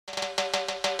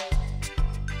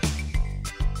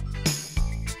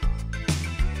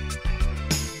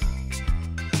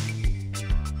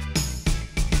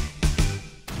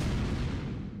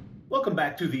Welcome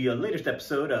back to the latest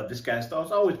episode of This Guy's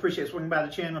Thoughts. Always appreciate swinging by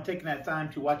the channel, taking that time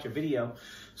to watch a video.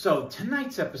 So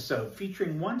tonight's episode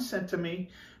featuring one sent to me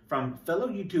from fellow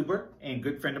YouTuber and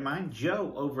good friend of mine,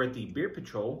 Joe, over at the Beer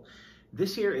Patrol.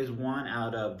 This here is one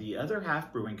out of the Other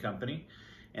Half Brewing Company.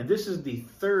 And this is the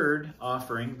third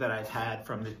offering that I've had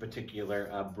from this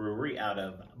particular brewery out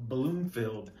of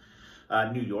Bloomfield,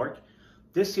 New York.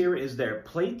 This here is their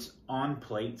Plates on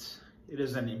Plates. It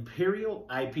is an Imperial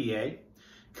IPA,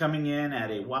 coming in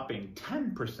at a whopping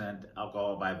 10%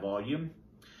 alcohol by volume.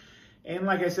 And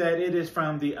like I said, it is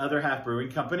from the Other Half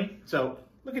Brewing Company. So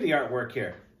look at the artwork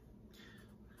here.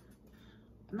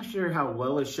 I'm not sure how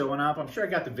well it's showing up. I'm sure I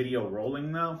got the video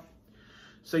rolling though.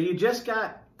 So you just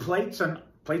got plates on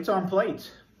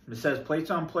plates. It says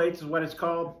Plates on Plates is what it's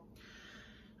called.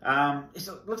 It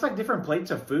looks like different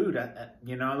plates of food.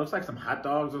 You know, it looks like some hot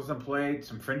dogs on some plates,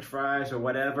 some French fries or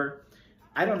whatever.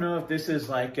 I don't know if this is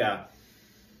like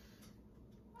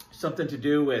something to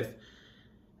do with,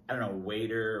 I don't know,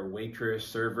 waiter or waitress,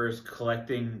 servers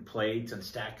collecting plates and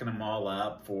stacking them all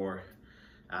up for,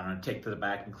 I don't know, take to the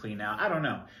back and clean out. I don't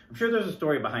know. I'm sure there's a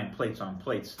story behind Plates on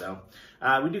Plates though.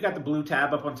 We do got the blue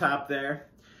tab up on top there.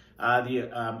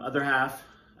 The Other Half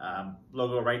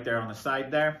logo right there on the side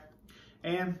there.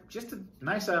 And just a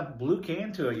nice blue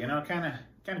can to it, you know, kind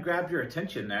of grabbed your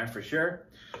attention there for sure.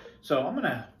 So I'm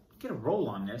gonna get a roll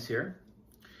on this here.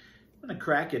 I'm gonna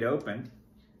crack it open.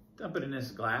 Dump it in this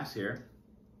glass here.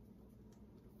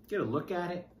 Get a look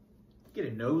at it. Get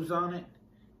a nose on it.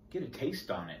 Get a taste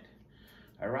on it.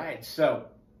 All right, so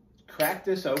crack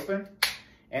this open.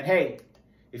 And hey,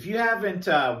 if you haven't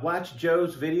watched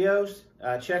Joe's videos,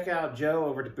 check out Joe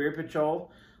over at Beer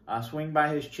Patrol. Swing by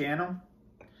his channel.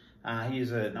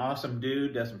 He's an awesome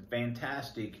dude. Does some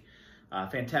fantastic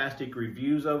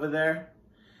reviews over there.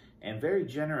 And very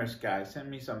generous guy. Sent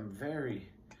me some very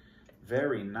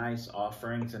nice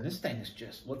offerings, and this thing is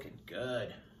just looking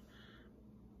good.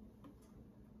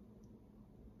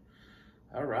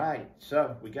 All right,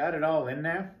 so we got it all in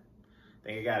there. I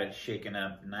think I got it shaken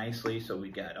up nicely, so we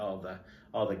got all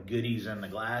the goodies in the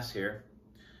glass here.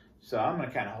 So I'm gonna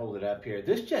kind of hold it up here.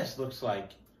 This just looks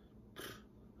like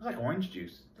orange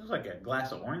juice. Looks like a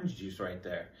glass of orange juice right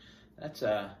there. That's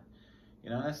you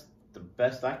know, that's the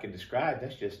best I can describe.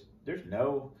 That's just, there's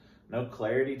no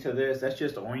clarity to this. That's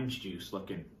just orange juice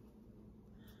looking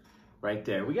right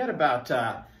there. We got about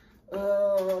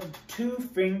 2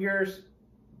 fingers,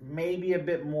 maybe a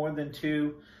bit more than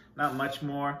 2, not much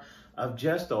more, of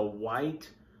just a white,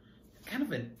 kind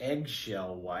of an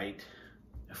eggshell white,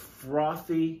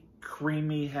 frothy,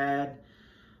 creamy head.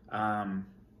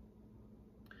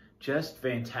 Just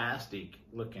fantastic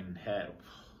looking head.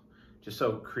 Just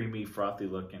so creamy, frothy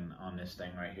looking on this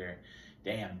thing right here.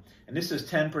 Damn. And this is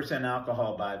 10%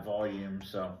 alcohol by volume,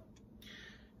 so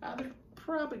there's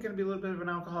probably going to be a little bit of an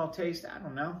alcohol taste. I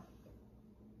don't know.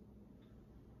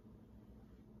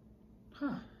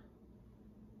 Huh.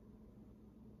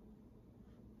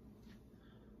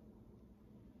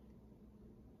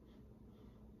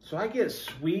 So I get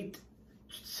sweet,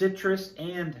 citrus,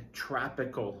 and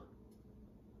tropical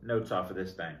notes off of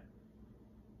this thing.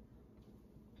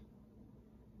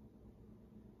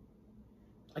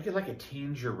 I get like a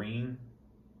tangerine,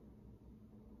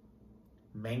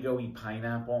 mango-y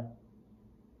pineapple.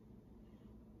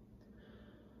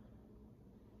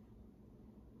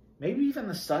 Maybe even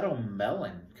the subtle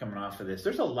melon coming off of this.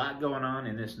 There's a lot going on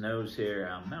in this nose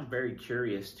here. I'm very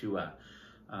curious to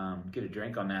get a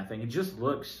drink on that thing. It just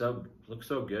looks so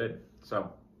good.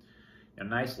 So, you know,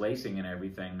 nice lacing and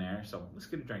everything there. So let's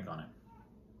get a drink on it.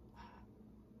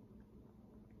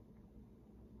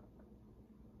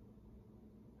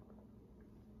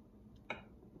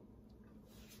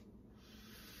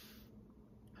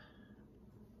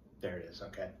 There it is,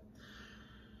 okay.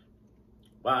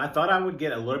 Well, I thought I would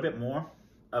get a little bit more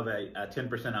of a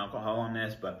 10% alcohol on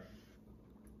this, but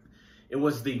it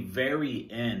was the very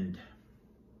end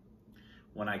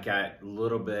when I got a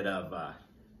little bit of,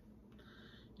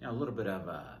 you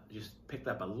know, just picked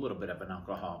up a little bit of an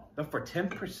alcohol. But for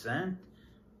 10%,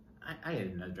 I had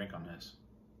another drink on this.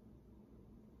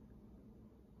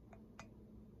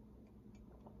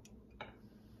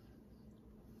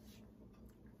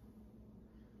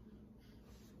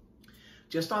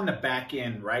 Just on the back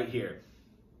end right here,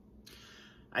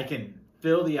 I can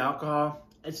feel the alcohol.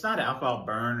 It's not alcohol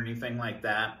burn or anything like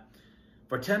that.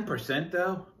 For 10%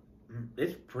 though,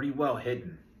 it's pretty well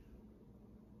hidden.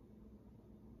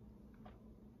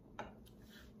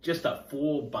 Just a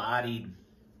full-bodied,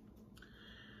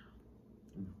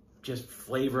 just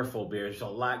flavorful beer. There's a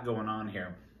lot going on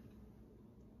here.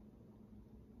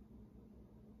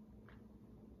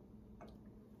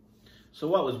 So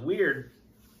what was weird,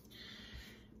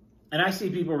 and I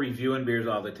see people reviewing beers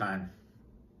all the time,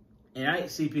 and I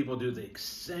see people do the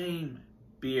same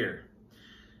beer,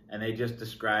 and they just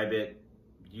describe it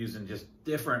using just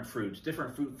different fruits,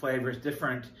 different fruit flavors,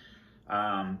 different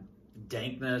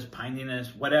dankness,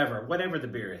 pininess, whatever the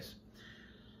beer is.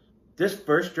 This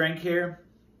first drink here,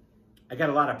 I got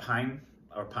a lot of I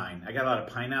got a lot of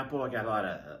pineapple. I got a lot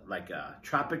of like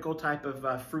tropical type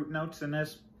of fruit notes in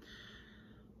this.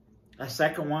 A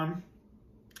second one,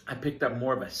 I picked up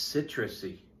more of a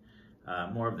citrusy,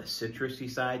 more of the citrusy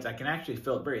sides. I can actually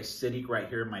feel it very acidic right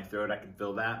here in my throat. I can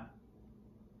feel that.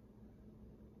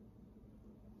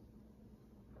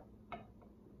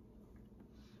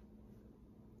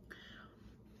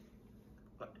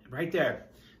 Right there.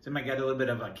 So I got a little bit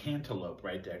of a cantaloupe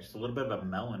right there. Just a little bit of a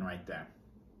melon right there.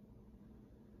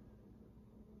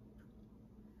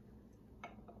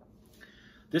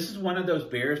 This is one of those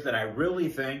beers that I really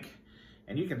think,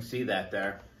 and you can see that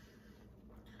there.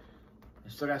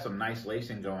 It's still got some nice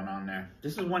lacing going on there.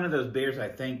 This is one of those beers I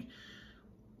think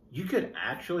you could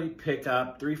actually pick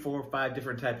up 3, 4, 5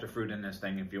 different types of fruit in this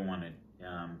thing if you wanted.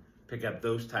 Pick up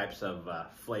those types of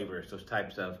flavors, those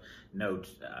types of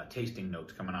notes, tasting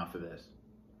notes coming off of this.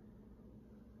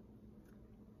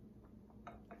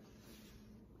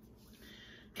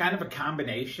 Kind of a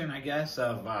combination, I guess,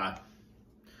 of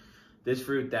this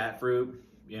fruit, that fruit,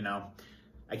 you know.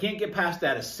 I can't get past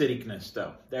that acidicness,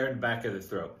 though, there in the back of the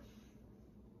throat.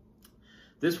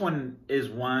 This one is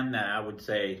one that I would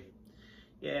say,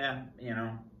 yeah, you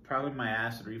know, probably my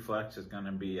acid reflux is going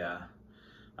to be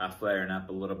flaring up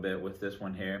a little bit with this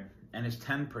one here. And it's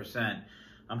 10%.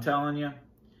 I'm telling you,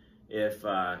 if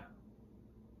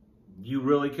you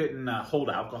really couldn't hold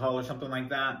alcohol or something like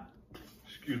that,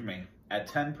 excuse me, at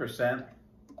 10%,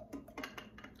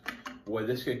 boy,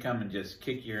 this could come and just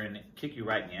kick you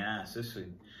right in the ass. This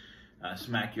could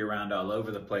smack you around all over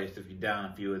the place if you down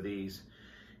a few of these.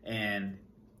 And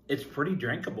it's pretty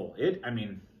drinkable. It's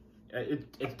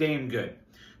damn good.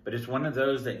 But it's one of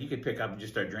those that you could pick up and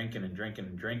just start drinking and drinking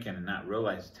and drinking and not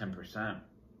realize it's 10%.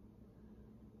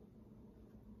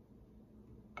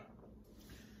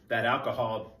 That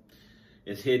alcohol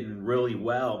is hidden really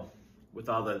well with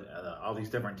all these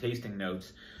different tasting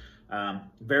notes.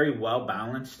 Very well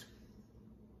balanced.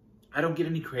 I don't get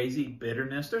any crazy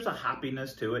bitterness. There's a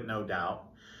hoppiness to it, no doubt.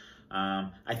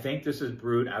 I think this is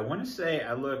brewed, I want to say,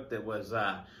 I looked, it was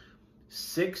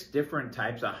 6 different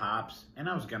types of hops, and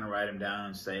I was going to write them down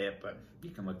and say it, but you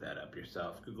can look that up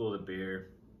yourself. Google the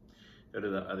beer, go to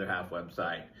the Other Half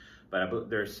website. But I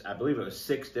believe it was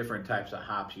 6 different types of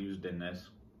hops used in this.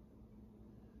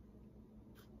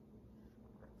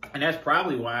 And that's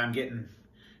probably why I'm getting,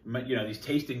 you know, these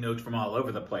tasting notes from all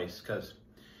over the place, because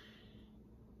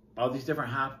all these different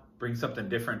hops bring something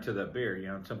different to the beer, you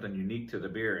know, something unique to the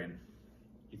beer, and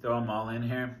you throw them all in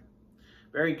here.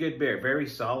 Very good beer, very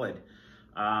solid.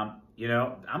 You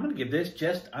know, I'm going to give this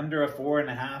just under a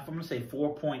 4.5. I'm going to say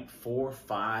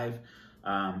 4.45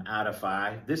 out of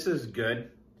 5. This is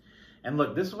good. And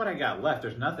look, this is what I got left.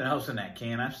 There's nothing else in that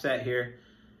can. I've sat here.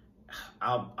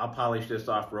 I'll polish this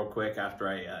off real quick after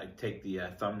I take the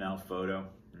thumbnail photo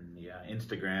and the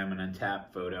Instagram and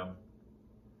Untapped photo.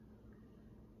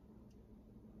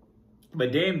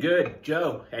 But damn good.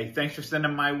 Joe, hey, thanks for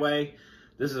sending my way.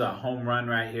 This is a home run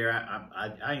right here.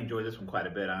 I enjoy this one quite a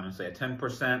bit, honestly. At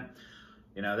 10%,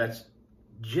 you know, that's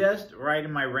just right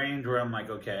in my range where I'm like,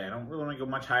 okay, I don't really want to go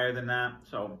much higher than that.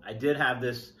 So I did have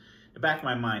this in the back of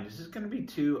my mind. Is this going to be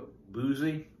too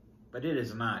boozy? But it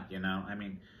is not, you know. I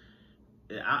mean,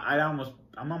 I'm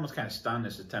almost kind of stunned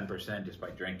this is 10% just by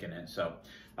drinking it. So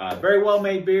very well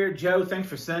made beer. Joe, thanks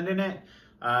for sending it.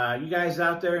 You guys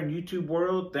out there in YouTube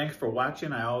world, thanks for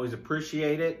watching. I always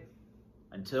appreciate it.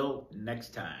 Until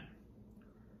next time.